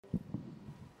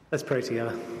Let's pray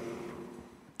together.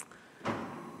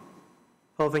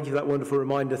 Oh, thank you for that wonderful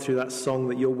reminder through that song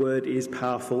that your word is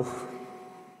powerful.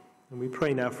 And we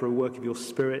pray now for a work of your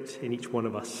Spirit in each one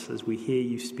of us as we hear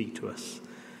you speak to us.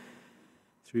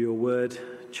 Through your word,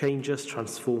 change us,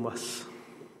 transform us.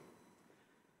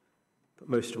 But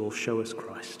most of all, show us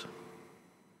Christ.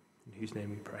 In whose name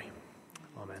we pray.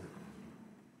 Amen.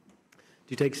 Do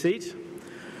you take a seat?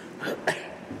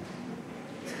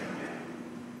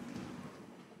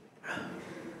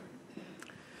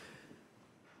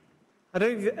 I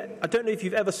don't know if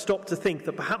you've ever stopped to think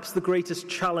that perhaps the greatest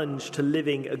challenge to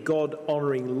living a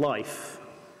God-honouring life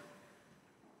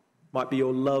might be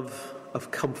your love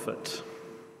of comfort.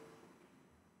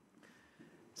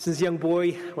 Since a young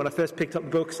boy, when I first picked up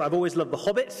books, I've always loved The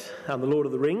Hobbit and The Lord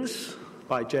of the Rings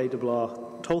by J.R.R.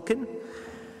 Tolkien.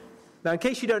 Now, in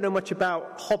case you don't know much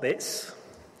about hobbits,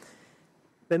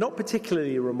 they're not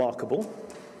particularly remarkable.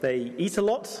 They eat a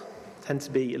lot, tend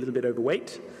to be a little bit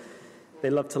overweight. They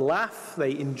love to laugh.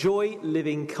 They enjoy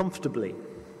living comfortably.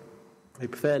 They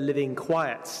prefer living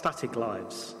quiet, static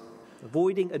lives,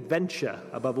 avoiding adventure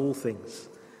above all things,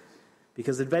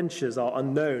 because adventures are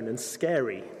unknown and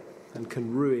scary and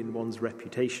can ruin one's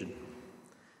reputation.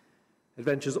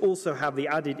 Adventures also have the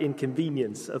added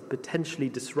inconvenience of potentially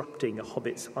disrupting a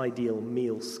hobbit's ideal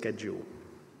meal schedule.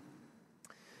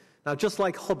 Now, just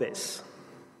like hobbits,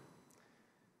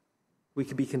 we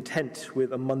can be content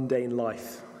with a mundane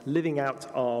life, living out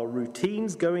our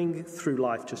routines, going through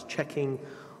life just checking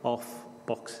off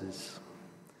boxes.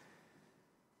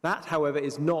 That, however,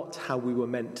 is not how we were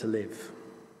meant to live.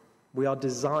 We are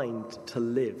designed to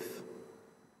live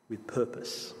with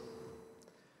purpose.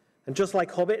 And just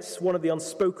like hobbits, one of the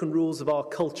unspoken rules of our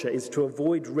culture is to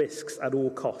avoid risks at all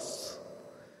costs.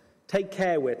 Take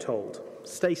care, we're told.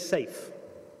 Stay safe.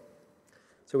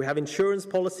 So we have insurance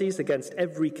policies against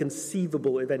every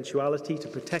conceivable eventuality to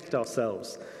protect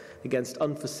ourselves against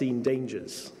unforeseen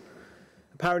dangers.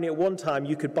 Apparently at one time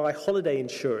you could buy holiday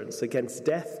insurance against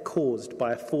death caused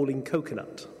by a falling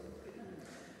coconut.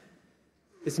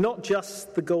 It's not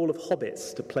just the goal of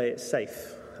hobbits to play it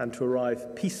safe and to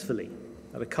arrive peacefully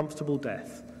at a comfortable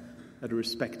death at a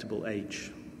respectable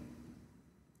age.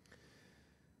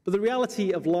 But the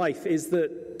reality of life is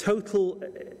that total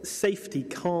safety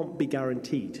can't be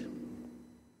guaranteed.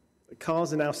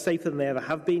 Cars are now safer than they ever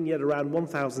have been, yet around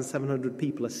 1,700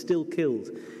 people are still killed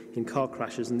in car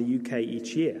crashes in the UK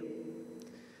each year.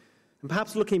 And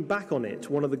perhaps looking back on it,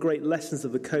 one of the great lessons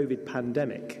of the COVID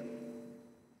pandemic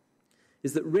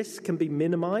is that risk can be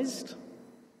minimised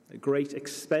at great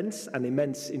expense and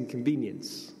immense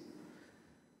inconvenience,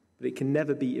 but it can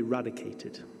never be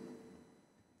eradicated.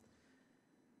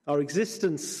 Our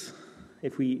existence,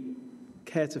 if we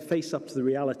care to face up to the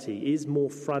reality, is more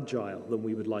fragile than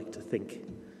we would like to think.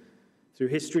 Through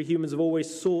history, humans have always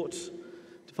sought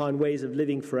to find ways of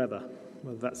living forever,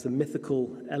 whether that's the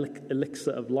mythical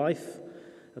elixir of life,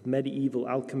 of medieval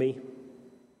alchemy,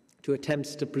 to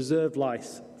attempts to preserve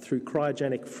life through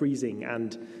cryogenic freezing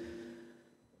and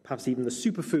perhaps even the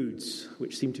superfoods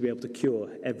which seem to be able to cure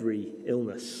every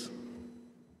illness.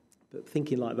 But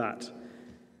thinking like that,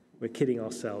 we're kidding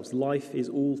ourselves. Life is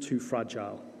all too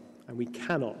fragile, and we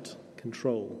cannot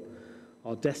control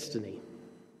our destiny.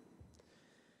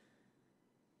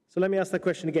 So let me ask that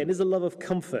question again. Is a love of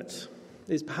comfort,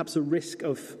 is perhaps a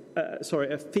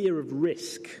fear of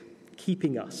risk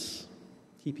keeping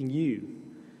you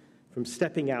from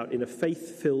stepping out in a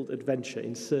faith-filled adventure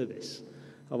in service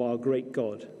of our great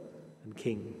God and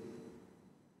King?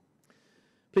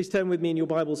 Please turn with me in your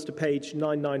Bibles to page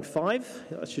 995.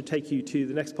 That should take you to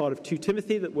the next part of 2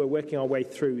 Timothy that we're working our way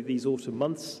through these autumn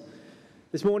months.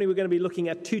 This morning we're going to be looking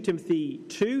at 2 Timothy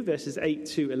 2, verses 8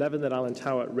 to 11 that Alan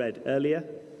Tower read earlier.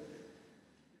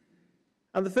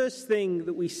 And the first thing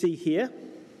that we see here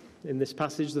in this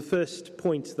passage, the first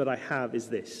point that I have is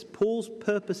this. Paul's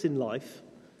purpose in life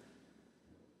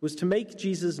was to make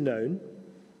Jesus known,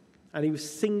 and he was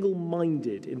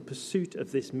single-minded in pursuit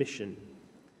of this mission,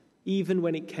 even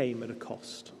when it came at a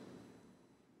cost.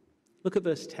 Look at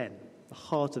verse 10, the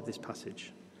heart of this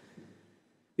passage.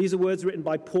 These are words written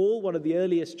by Paul, one of the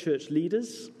earliest church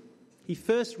leaders. He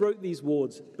first wrote these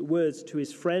words to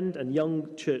his friend and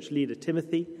young church leader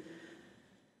Timothy.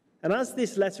 And as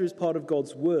this letter is part of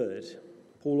God's word,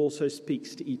 Paul also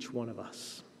speaks to each one of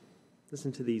us.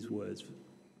 Listen to these words.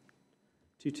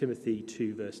 2 Timothy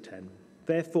 2, verse 10.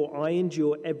 Therefore I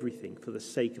endure everything for the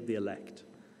sake of the elect,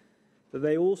 that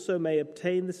they also may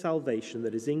obtain the salvation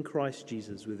that is in Christ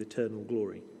Jesus with eternal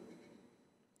glory.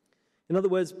 In other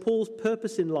words, Paul's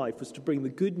purpose in life was to bring the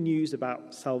good news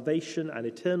about salvation and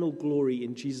eternal glory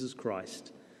in Jesus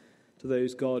Christ to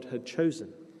those God had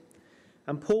chosen,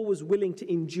 And Paul was willing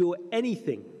to endure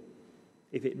anything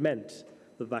if it meant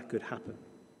that could happen.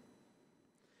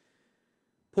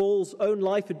 Paul's own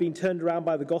life had been turned around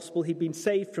by the gospel. He'd been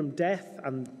saved from death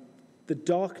and the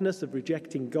darkness of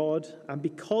rejecting God. And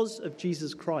because of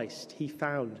Jesus Christ, he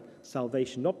found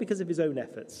salvation, not because of his own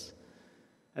efforts.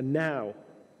 And now,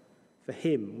 for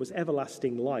him, was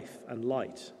everlasting life and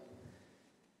light.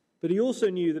 But he also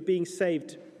knew that being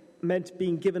saved meant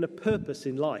being given a purpose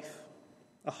in life,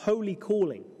 a holy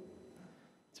calling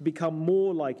to become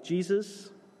more like Jesus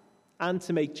and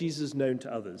to make Jesus known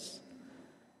to others.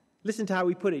 Listen to how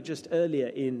he put it just earlier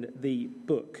in the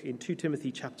book, in 2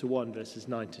 Timothy chapter 1, verses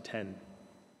 9 to 10.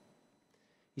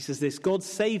 He says this: God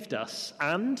saved us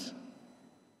and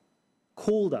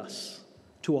called us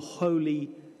to a holy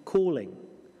calling,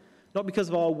 not because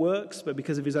of our works, but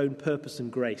because of his own purpose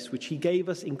and grace, which he gave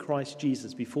us in Christ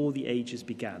Jesus before the ages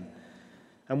began,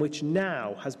 and which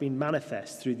now has been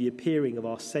manifest through the appearing of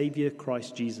our Saviour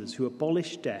Christ Jesus, who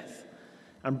abolished death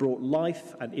and brought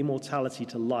life and immortality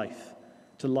to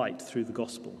light through the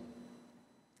gospel.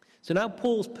 So now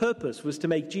Paul's purpose was to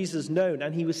make Jesus known,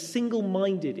 and he was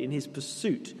single-minded in his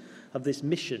pursuit of this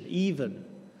mission, even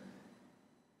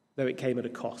though it came at a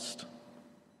cost.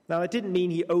 Now, that didn't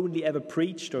mean he only ever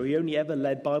preached or he only ever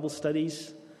led Bible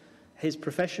studies. His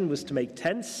profession was to make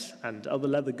tents and other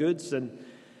leather goods, and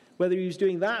whether he was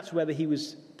doing that, whether he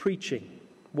was preaching,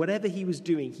 whatever he was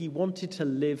doing, he wanted to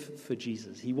live for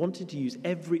Jesus. He wanted to use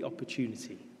every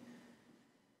opportunity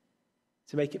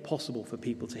to make it possible for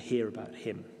people to hear about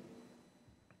him.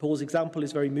 Paul's example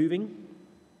is very moving.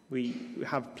 We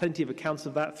have plenty of accounts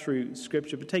of that through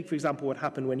Scripture. But take, for example, what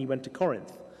happened when he went to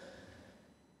Corinth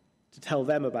to tell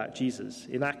them about Jesus.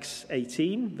 In Acts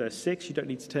 18, verse 6, you don't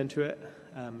need to turn to it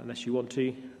unless you want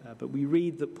to, but we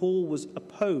read that Paul was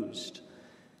opposed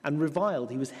and reviled.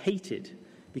 He was hated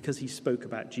because he spoke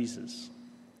about Jesus.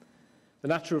 The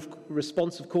natural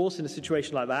response, of course, in a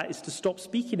situation like that is to stop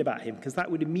speaking about him, because that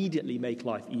would immediately make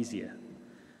life easier.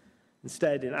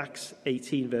 Instead, in Acts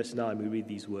 18, verse 9, we read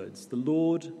these words: "The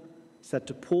Lord said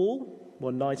to Paul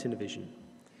one night in a vision,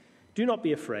 'Do not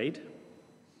be afraid,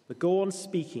 but go on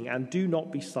speaking and do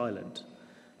not be silent.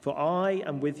 For I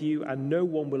am with you, and no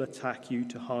one will attack you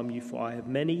to harm you, for I have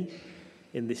many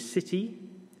in this city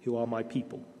who are my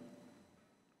people.'"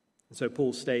 And so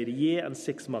Paul stayed 1 year and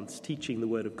 6 months teaching the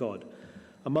word of God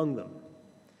among them.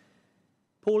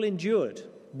 Paul endured.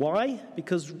 Why?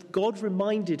 Because God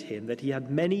reminded him that he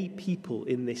had many people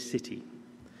in this city.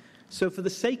 So for the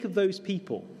sake of those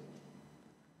people,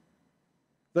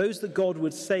 those that God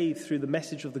would save through the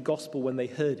message of the gospel when they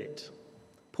heard it,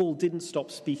 Paul didn't stop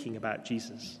speaking about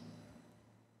Jesus.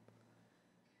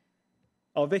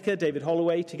 Our vicar, David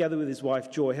Holloway, together with his wife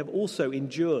Joy, have also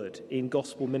endured in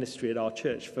gospel ministry at our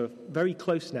church for very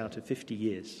close now to 50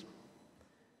 years.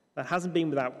 That hasn't been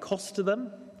without cost to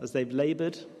them, as they've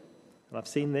laboured, and I've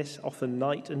seen this often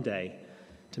night and day,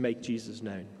 to make Jesus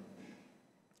known.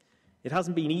 It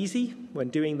hasn't been easy when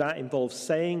doing that involves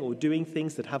saying or doing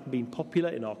things that haven't been popular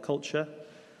in our culture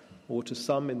or to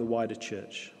some in the wider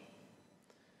church.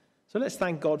 So let's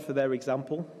thank God for their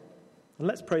example, and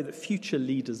let's pray that future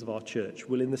leaders of our church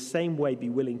will in the same way be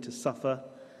willing to suffer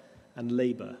and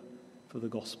labour for the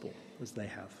gospel as they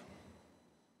have.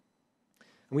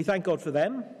 And we thank God for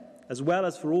them, as well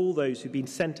as for all those who've been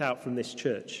sent out from this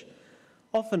church,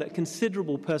 often at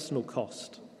considerable personal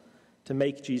cost, to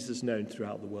make Jesus known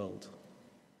throughout the world.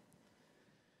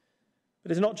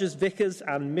 But it's not just vicars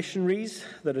and missionaries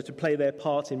that are to play their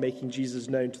part in making Jesus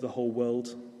known to the whole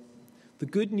world. The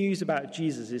good news about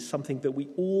Jesus is something that we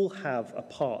all have a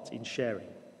part in sharing.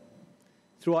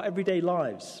 Through our everyday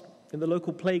lives, in the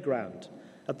local playground,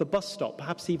 at the bus stop,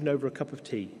 perhaps even over a cup of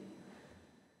tea.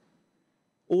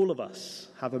 All of us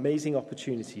have amazing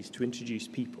opportunities to introduce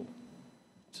people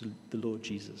to the Lord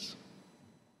Jesus.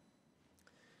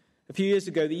 A few years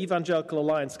ago, the Evangelical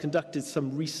Alliance conducted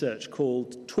some research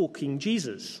called Talking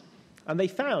Jesus. And they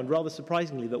found, rather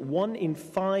surprisingly, that 1 in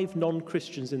 5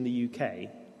 non-Christians in the UK,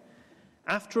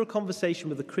 after a conversation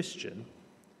with a Christian,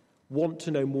 want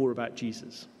to know more about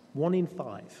Jesus. 1 in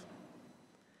 5.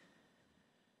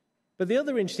 But the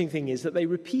other interesting thing is that they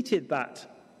repeated that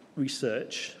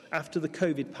research after the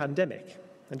COVID pandemic.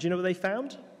 And do you know what they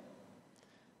found?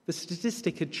 The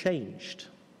statistic had changed.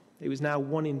 It was now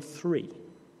 1 in 3.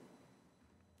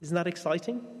 Isn't that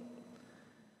exciting?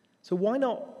 So why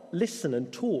not listen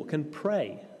and talk and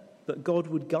pray that God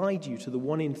would guide you to the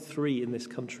 1 in 3 in this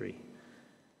country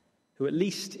who, at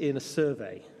least in a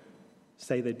survey,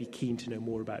 say they'd be keen to know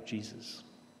more about Jesus?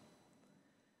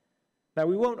 Now,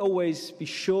 we won't always be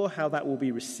sure how that will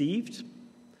be received,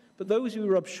 but those we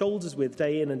rub shoulders with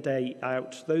day in and day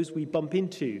out, those we bump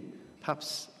into,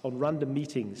 perhaps on random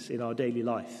meetings in our daily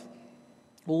life,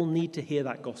 all need to hear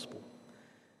that gospel.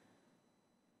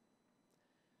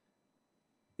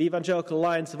 The Evangelical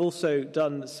Alliance have also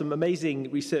done some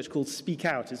amazing research called Speak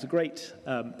Out. It's a great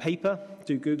paper.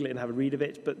 Do Google it and have a read of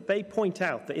it. But they point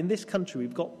out that in this country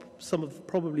we've got some of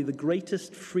probably the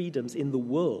greatest freedoms in the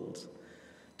world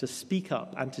to speak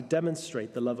up and to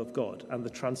demonstrate the love of God and the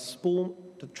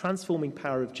transforming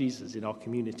power of Jesus in our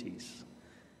communities.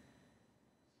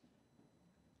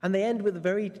 And they end with a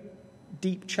very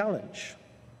deep challenge.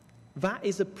 That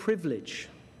is a privilege.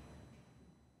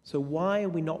 So why are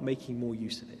we not making more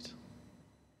use of it?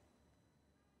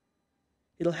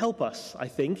 It'll help us, I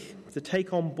think, to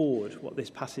take on board what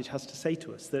this passage has to say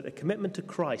to us, that a commitment to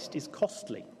Christ is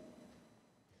costly.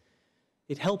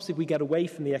 It helps if we get away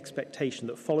from the expectation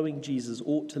that following Jesus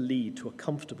ought to lead to a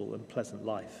comfortable and pleasant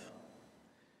life.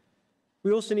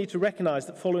 We also need to recognize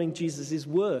that following Jesus is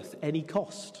worth any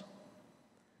cost.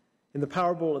 In the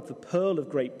parable of the pearl of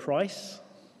great price,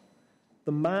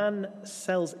 the man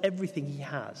sells everything he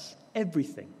has,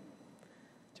 everything,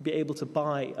 to be able to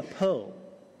buy a pearl.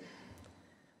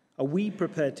 Are we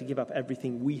prepared to give up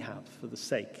everything we have for the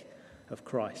sake of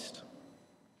Christ?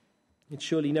 It's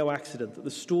surely no accident that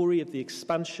the story of the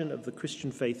expansion of the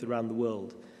Christian faith around the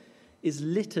world is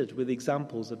littered with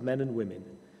examples of men and women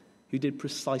who did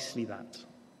precisely that.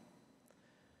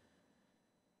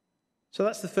 So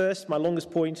that's the first, my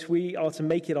longest point. We are to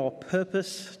make it our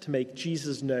purpose to make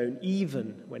Jesus known,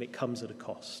 even when it comes at a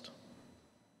cost.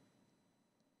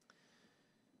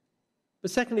 But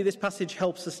secondly, this passage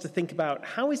helps us to think about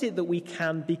how is it that we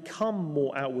can become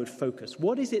more outward focused?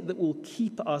 What is it that will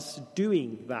keep us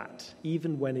doing that,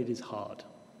 even when it is hard?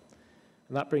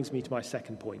 And that brings me to my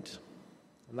second point.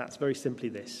 And that's very simply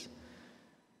this.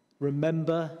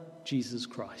 Remember Jesus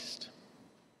Christ.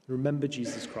 Remember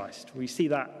Jesus Christ. We see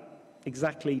that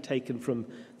exactly taken from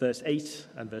verse 8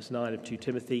 and verse 9 of 2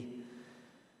 Timothy.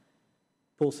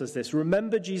 Paul says this,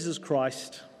 remember Jesus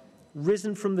Christ,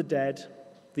 risen from the dead,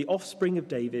 the offspring of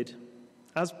David,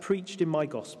 as preached in my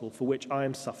gospel, for which I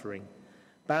am suffering,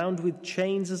 bound with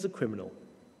chains as a criminal,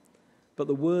 but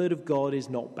the word of God is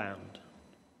not bound.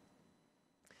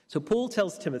 So Paul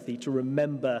tells Timothy to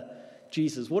remember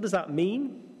Jesus. What does that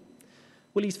mean?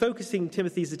 Well, he's focusing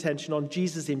Timothy's attention on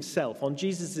Jesus himself, on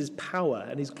Jesus' power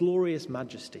and his glorious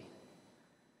majesty.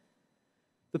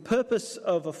 The purpose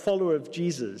of a follower of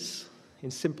Jesus,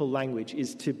 in simple language,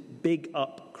 is to big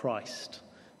up Christ,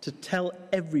 to tell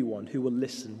everyone who will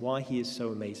listen why he is so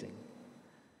amazing.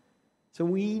 So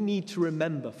we need to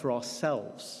remember for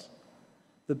ourselves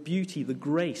the beauty, the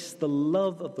grace, the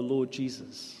love of the Lord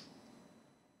Jesus.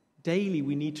 Daily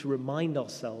we need to remind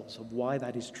ourselves of why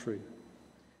that is true.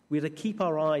 We are to keep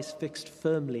our eyes fixed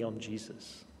firmly on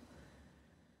Jesus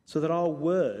so that our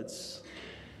words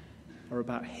are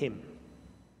about him.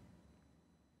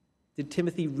 Did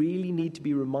Timothy really need to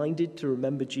be reminded to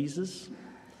remember Jesus?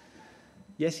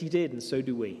 Yes, he did, and so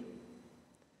do we.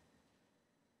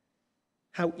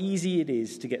 How easy it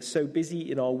is to get so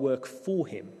busy in our work for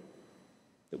him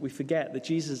that we forget that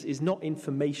Jesus is not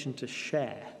information to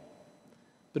share,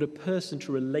 but a person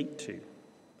to relate to,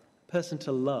 a person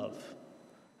to love,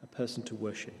 a person to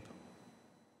worship.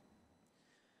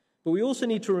 But we also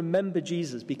need to remember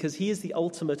Jesus because he is the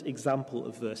ultimate example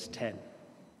of verse 10.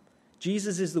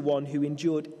 Jesus is the one who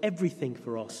endured everything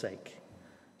for our sake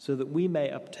so that we may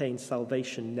obtain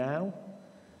salvation now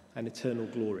and eternal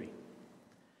glory.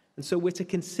 And so we're to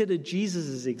consider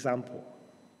Jesus' example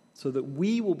so that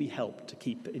we will be helped to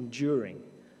keep enduring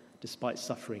despite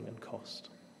suffering and cost.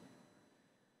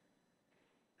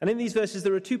 And in these verses,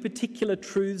 there are two particular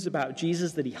truths about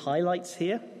Jesus that he highlights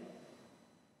here.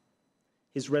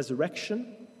 His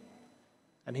resurrection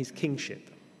and his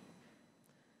kingship.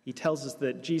 He tells us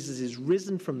that Jesus is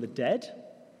risen from the dead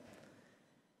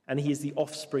and he is the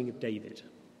offspring of David.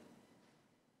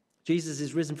 Jesus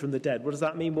is risen from the dead. What does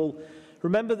that mean? Well,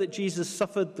 remember that Jesus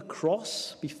suffered the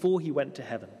cross before he went to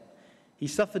heaven. He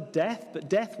suffered death, but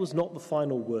death was not the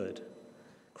final word.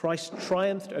 Christ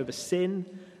triumphed over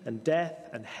sin and death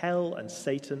and hell and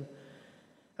Satan.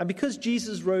 And because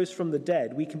Jesus rose from the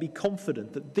dead, we can be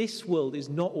confident that this world is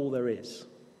not all there is.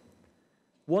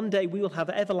 One day we will have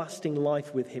everlasting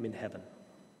life with him in heaven.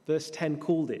 Verse 10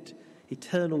 called it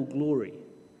eternal glory.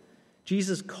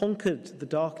 Jesus conquered the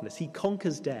darkness. He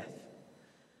conquers death.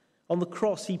 On the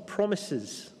cross, he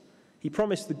promised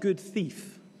the good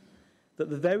thief that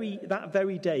that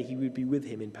very day he would be with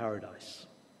him in paradise.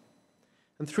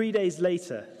 And 3 days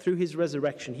later, through his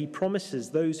resurrection, he promises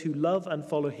those who love and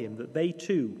follow him that they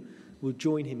too will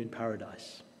join him in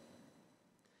paradise.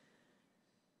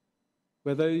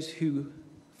 where those who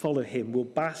follow him will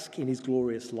bask in his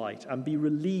glorious light and be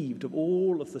relieved of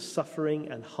all of the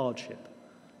suffering and hardship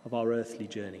of our earthly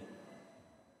journey.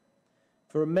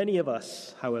 For many of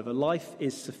us, however, life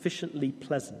is sufficiently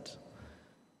pleasant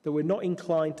that we're not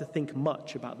inclined to think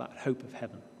much about that hope of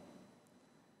heaven.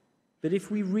 But if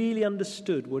we really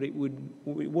understood what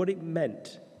it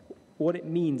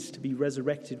means to be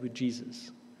resurrected with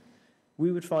Jesus,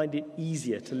 we would find it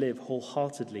easier to live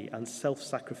wholeheartedly and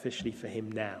self-sacrificially for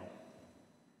him now.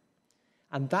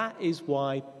 And that is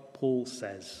why Paul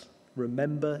says,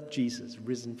 remember Jesus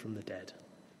risen from the dead.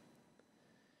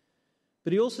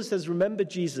 But he also says, remember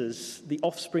Jesus, the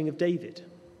offspring of David.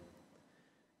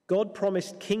 God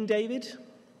promised King David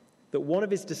that one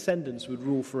of his descendants would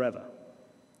rule forever.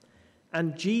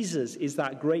 And Jesus is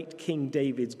that great King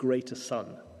David's greater son.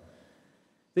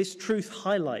 This truth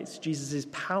highlights Jesus'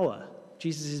 power,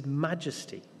 Jesus'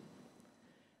 majesty.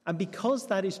 And because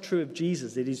that is true of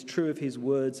Jesus, it is true of his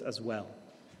words as well.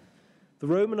 The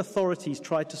Roman authorities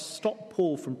tried to stop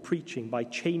Paul from preaching by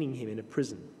chaining him in a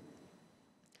prison.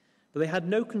 But they had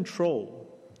no control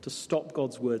to stop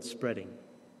God's word spreading.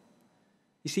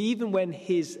 You see, even when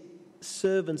his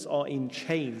servants are in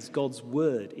chains, God's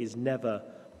word is never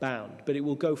bound, but it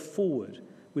will go forward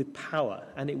with power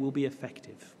and it will be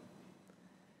effective.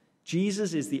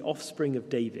 Jesus is the offspring of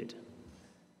David,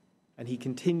 and he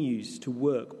continues to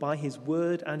work by his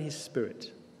word and his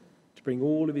spirit to bring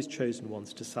all of his chosen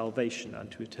ones to salvation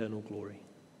and to eternal glory.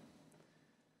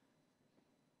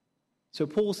 So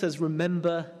Paul says,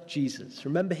 remember Jesus,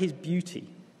 remember his beauty,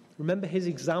 remember his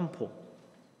example,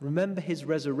 remember his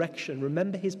resurrection,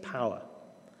 remember his power.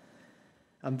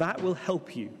 And that will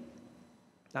help you,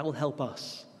 that will help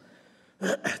us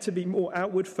to be more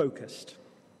outward focused.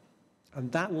 And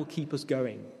that will keep us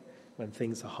going when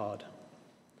things are hard.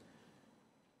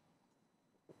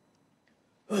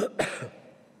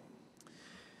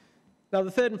 Now,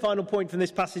 the third and final point from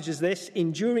this passage is this: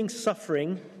 enduring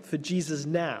suffering for Jesus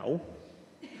now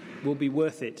will be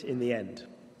worth it in the end.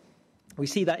 We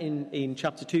see that in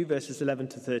chapter 2, verses 11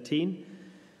 to 13.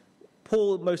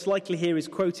 Paul, most likely here, is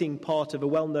quoting part of a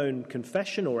well-known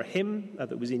confession or a hymn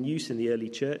that was in use in the early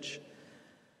church.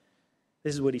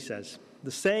 This is what he says: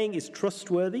 the saying is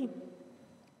trustworthy,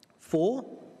 for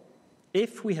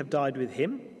if we have died with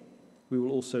him, we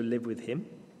will also live with him.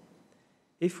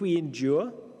 If we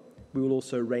endure, we will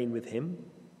also reign with him.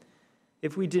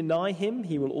 If we deny him,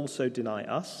 he will also deny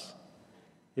us.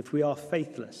 If we are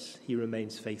faithless, he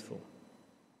remains faithful,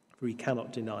 for he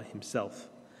cannot deny himself.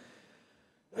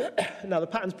 Now, the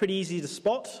pattern's pretty easy to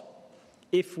spot.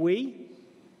 If we,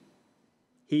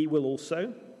 he will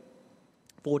also,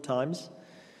 4 times.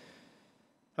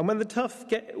 And when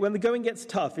the going gets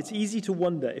tough, it's easy to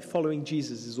wonder if following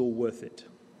Jesus is all worth it.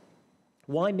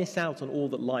 Why miss out on all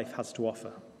that life has to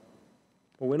offer?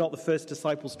 Well, we're not the first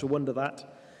disciples to wonder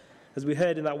that. As we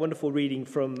heard in that wonderful reading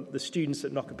from the students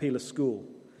at Knockapila School,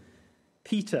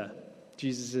 Peter,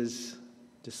 Jesus'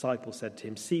 disciple, said to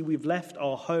him, "See, we've left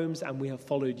our homes and we have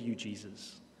followed you,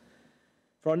 Jesus."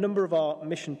 For a number of our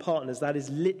mission partners, that is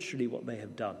literally what they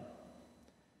have done.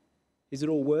 Is it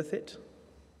all worth it?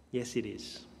 Yes, it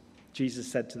is. Jesus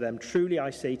said to them, "Truly I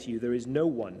say to you, there is no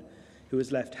one who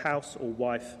has left house or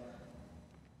wife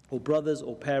or brothers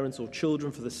or parents or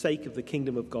children for the sake of the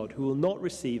kingdom of God who will not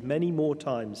receive many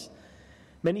times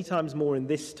more in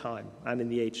this time and in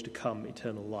the age to come,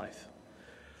 eternal life."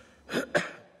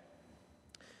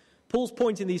 Paul's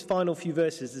point in these final few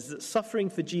verses is that suffering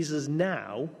for Jesus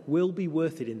now will be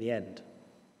worth it in the end.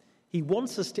 He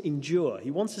wants us to endure.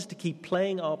 He wants us to keep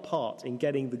playing our part in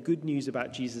getting the good news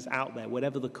about Jesus out there,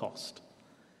 whatever the cost.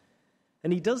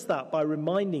 And he does that by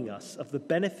reminding us of the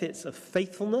benefits of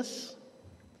faithfulness,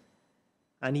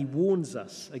 and he warns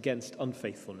us against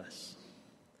unfaithfulness.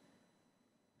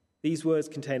 These words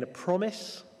contain a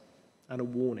promise and a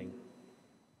warning.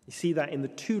 You see that in the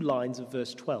 2 lines of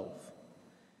verse 12.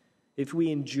 If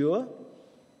we endure,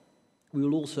 we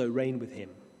will also reign with him.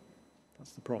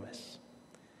 That's the promise.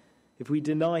 If we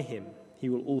deny him, he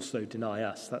will also deny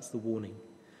us. That's the warning.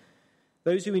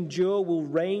 Those who endure will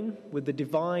reign with the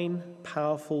divine,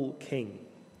 powerful King.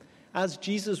 As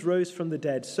Jesus rose from the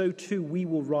dead, so too we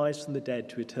will rise from the dead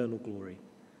to eternal glory.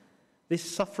 This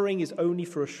suffering is only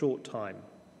for a short time.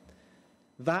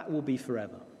 That will be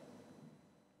forever.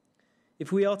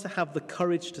 If we are to have the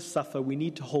courage to suffer, we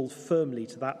need to hold firmly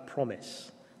to that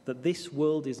promise that this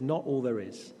world is not all there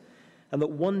is, and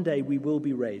that one day we will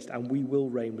be raised and we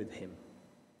will reign with him.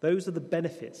 Those are the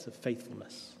benefits of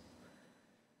faithfulness.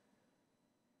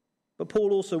 But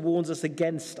Paul also warns us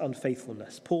against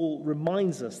unfaithfulness. Paul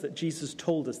reminds us that Jesus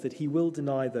told us that he will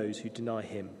deny those who deny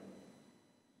him.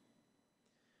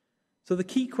 So the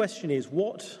key question is,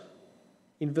 what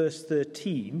in verse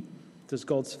 13 does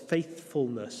God's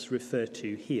faithfulness refer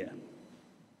to here?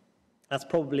 That's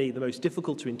probably the most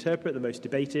difficult to interpret, the most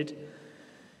debated.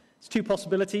 There's two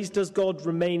possibilities. Does God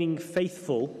remaining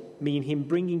faithful mean him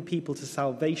bringing people to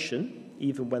salvation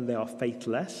even when they are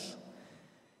faithless?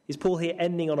 Is Paul here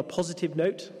ending on a positive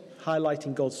note,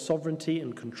 highlighting God's sovereignty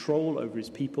and control over his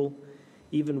people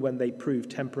even when they prove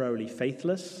temporarily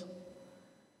faithless?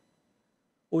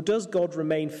 Or does God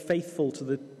remain faithful to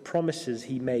the promises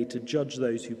he made to judge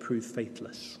those who prove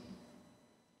faithless?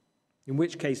 In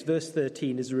which case, verse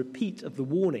 13 is a repeat of the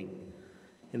warning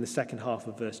in the second half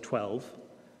of verse 12,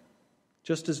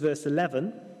 just as verse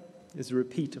 11 is a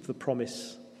repeat of the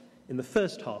promise in the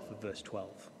first half of verse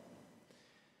 12.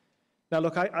 Now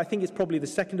look, I think it's probably the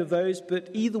second of those, but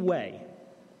either way,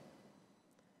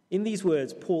 in these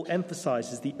words, Paul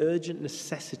emphasizes the urgent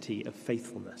necessity of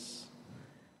faithfulness,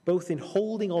 both in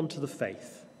holding on to the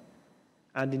faith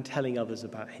and in telling others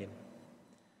about him.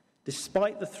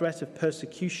 Despite the threat of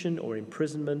persecution or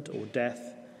imprisonment or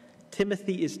death,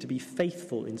 Timothy is to be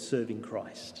faithful in serving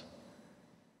Christ.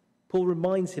 Paul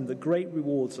reminds him that great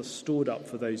rewards are stored up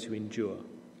for those who endure.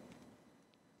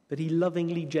 But he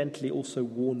lovingly, gently also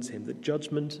warns him that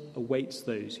judgment awaits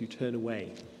those who turn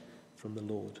away from the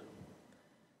Lord.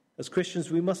 As Christians,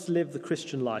 we must live the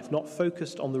Christian life, not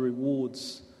focused on the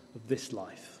rewards of this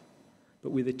life, but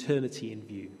with eternity in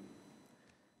view.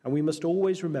 And we must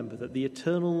always remember that the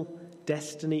eternal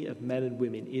destiny of men and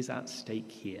women is at stake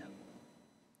here.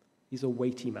 These are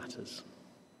weighty matters.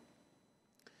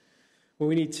 Well,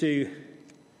 we need to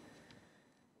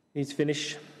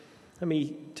finish. Let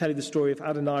me tell you the story of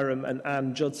Adoniram and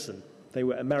Ann Judson. They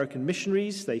were American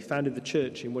missionaries. They founded the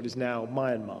church in what is now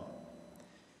Myanmar.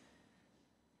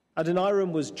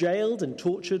 Adoniram was jailed and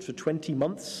tortured for 20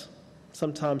 months,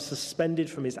 sometimes suspended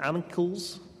from his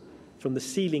ankles from the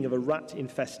ceiling of a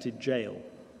rat-infested jail.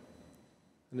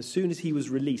 And as soon as he was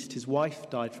released, his wife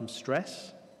died from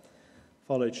stress,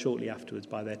 followed shortly afterwards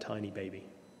by their tiny baby.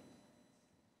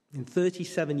 In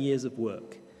 37 years of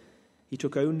work, he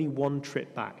took only one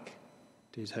trip back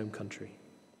to his home country.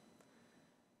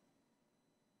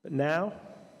 But now,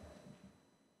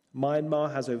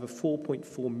 Myanmar has over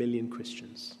 4.4 million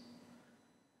Christians,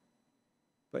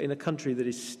 but in a country that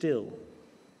is still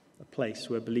a place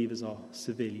where believers are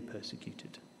severely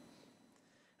persecuted.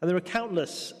 And there are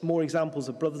countless more examples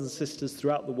of brothers and sisters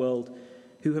throughout the world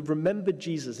who have remembered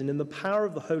Jesus and in the power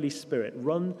of the Holy Spirit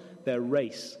run their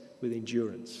race with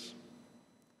endurance.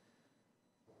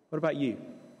 What about you?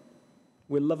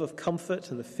 Will love of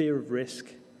comfort and the fear of risk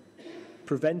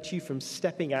prevent you from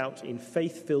stepping out in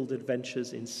faith-filled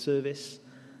adventures in service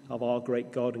of our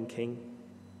great God and King?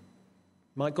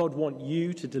 Might God want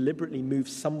you to deliberately move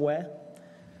somewhere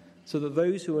so that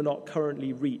those who are not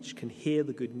currently reached can hear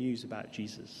the good news about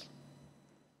Jesus?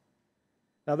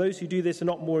 Now, those who do this are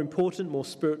not more important, more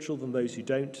spiritual than those who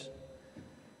don't.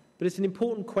 But it's an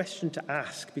important question to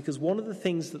ask, because one of the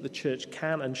things that the church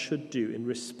can and should do in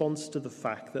response to the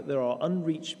fact that there are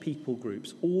unreached people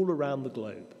groups all around the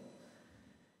globe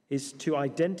is to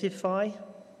identify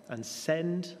and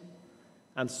send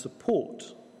and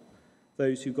support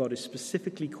those who God is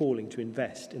specifically calling to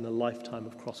invest in a lifetime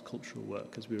of cross-cultural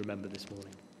work, as we remember this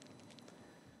morning.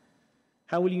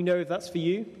 How will you know if that's for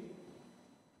you?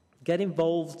 Get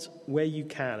involved where you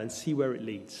can and see where it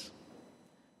leads.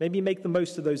 Maybe make the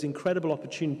most of those incredible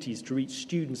opportunities to reach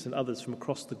students and others from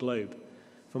across the globe,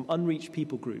 from unreached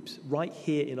people groups, right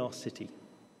here in our city.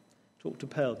 Talk to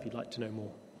Pearl if you'd like to know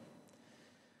more.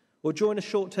 Or join a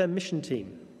short-term mission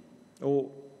team,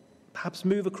 or perhaps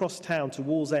move across town to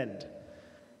Wallsend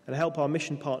and help our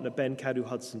mission partner Ben Cadu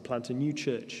Hudson plant a new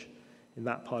church in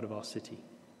that part of our city.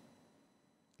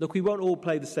 Look, we won't all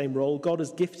play the same role. God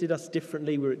has gifted us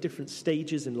differently. We're at different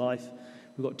stages in life.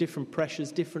 We've got different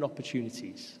pressures, different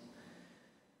opportunities.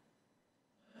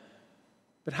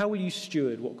 But how will you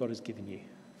steward what God has given you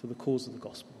for the cause of the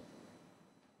gospel?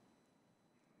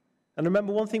 And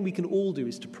remember, one thing we can all do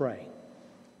is to pray.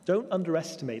 Don't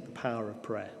underestimate the power of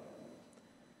prayer.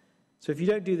 So if you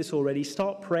don't do this already,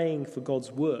 start praying for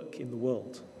God's work in the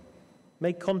world.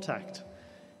 Make contact,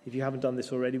 if you haven't done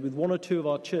this already, with one or two of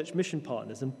our church mission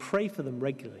partners and pray for them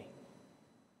regularly.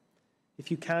 If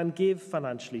you can, give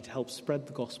financially to help spread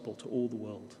the gospel to all the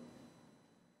world.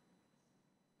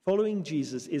 Following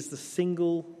Jesus is the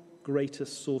single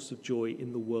greatest source of joy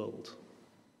in the world.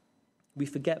 We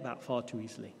forget that far too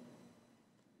easily.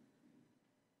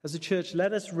 As a church,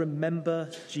 let us remember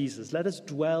Jesus. Let us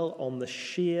dwell on the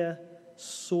sheer,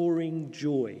 soaring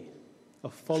joy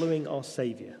of following our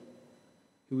Saviour,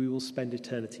 who we will spend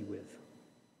eternity with.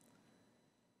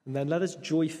 And then let us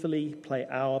joyfully play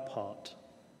our part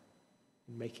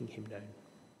in making him known.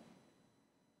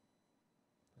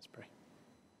 Let's pray.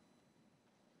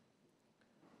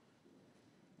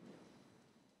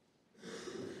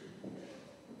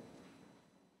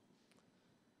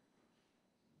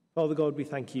 Father God, we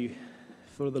thank you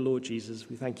for the Lord Jesus.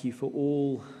 We thank you for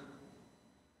all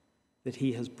that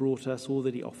he has brought us, all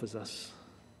that he offers us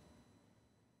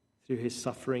through his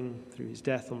suffering, through his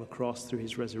death on the cross, through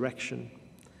his resurrection.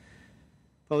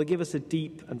 Father, give us a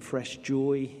deep and fresh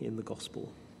joy in the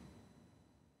gospel.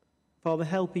 Father,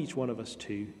 help each one of us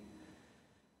too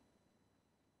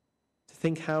to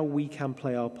think how we can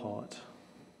play our part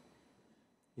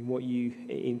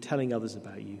in telling others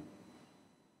about you.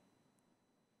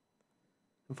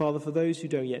 And Father, for those who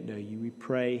don't yet know you, we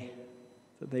pray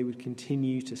that they would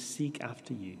continue to seek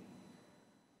after you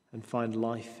and find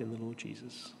life in the Lord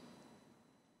Jesus,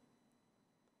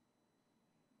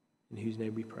 in whose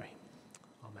name we pray.